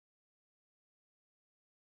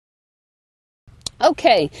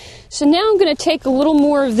Okay, so now I'm going to take a little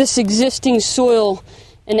more of this existing soil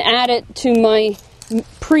and add it to my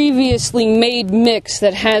previously made mix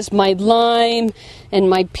that has my lime and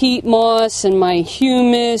my peat moss and my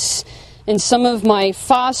humus and some of my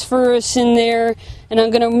phosphorus in there, and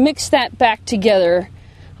I'm going to mix that back together.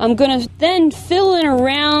 I'm going to then fill in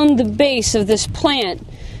around the base of this plant,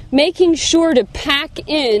 making sure to pack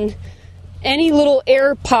in any little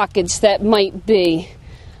air pockets that might be,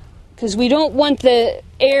 because we don't want the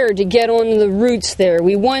air to get on the roots there.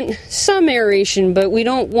 We want some aeration, but we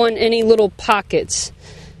don't want any little pockets.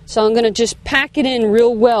 So I'm going to just pack it in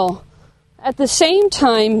real well. At the same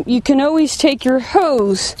time, you can always take your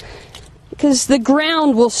hose, because the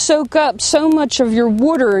ground will soak up so much of your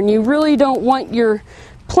water, and you really don't want your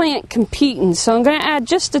plant competing. So I'm going to add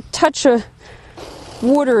just a touch of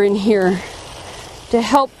water in here to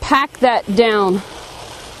help pack that down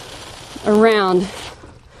around.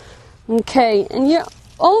 Okay, and you're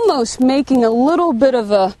almost making a little bit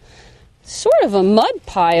of a sort of a mud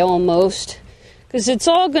pie almost, because it's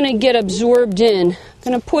all going to get absorbed in. I'm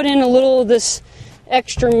going to put in a little of this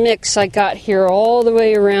extra mix I got here all the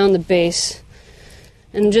way around the base.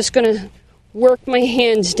 And I'm just going to work my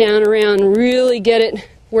hands down around and really get it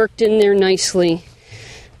worked in there nicely.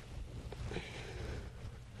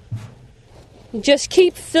 Just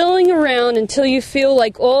keep filling around until you feel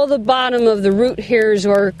like all the bottom of the root hairs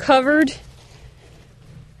are covered.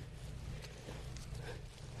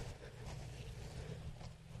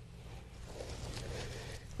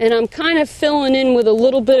 And I'm kind of filling in with a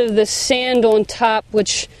little bit of the sand on top,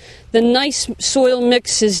 which the nice soil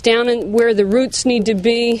mix is down in where the roots need to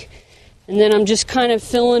be. And then I'm just kind of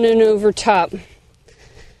filling in over top.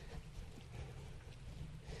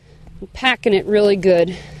 I'm packing it really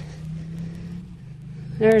good.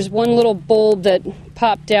 There's one little bulb that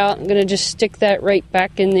popped out. I'm going to just stick that right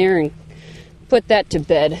back in there and put that to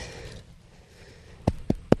bed.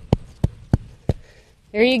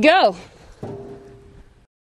 There you go.